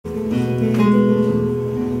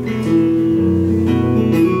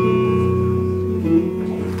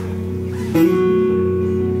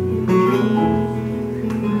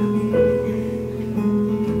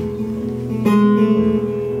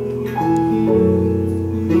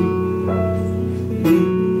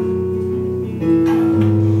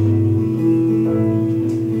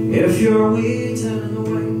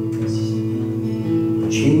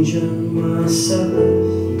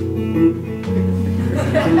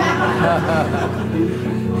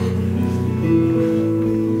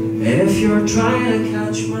If you're trying to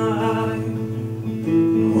catch my eye,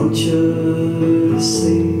 I want you to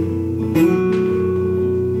see.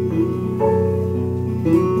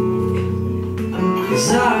 'Cause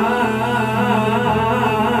I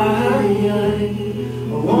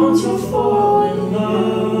want to fall in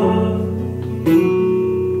love.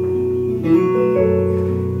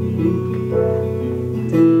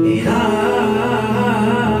 And I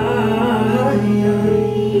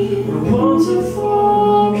want to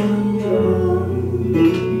fall in love.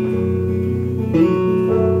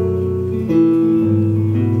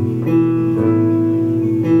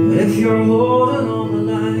 If you're holding on the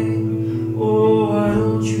line, oh, why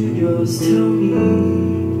don't you just tell me?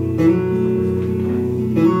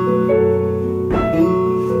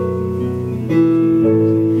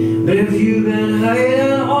 But if you've been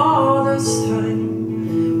hiding all this time,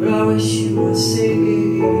 but I wish you would say,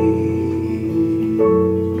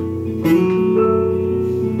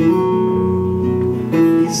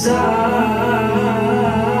 'cause I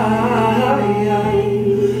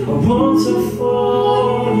want to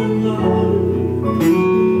fall in love.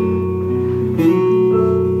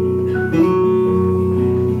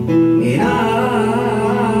 And I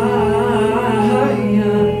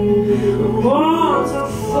want to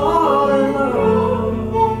fall in love.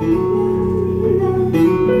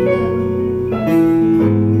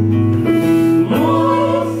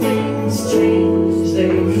 More things change, they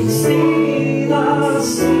can see the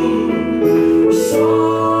scene. We're so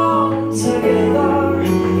together,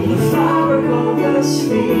 the fabric of this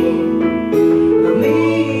theme. I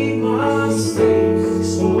made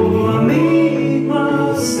mistakes, oh, I made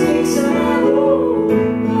mistakes, and I know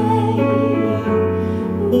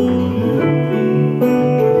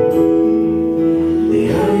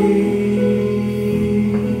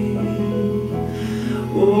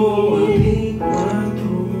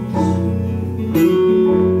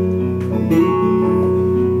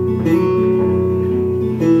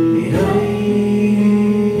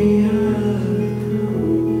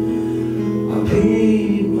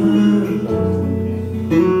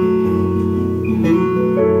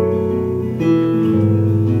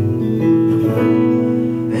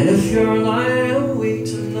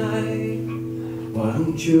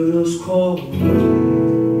you just call me.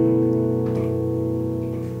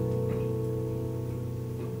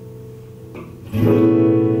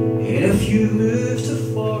 And if you move to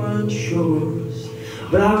foreign shores,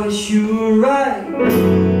 but I wish you were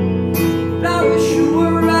right.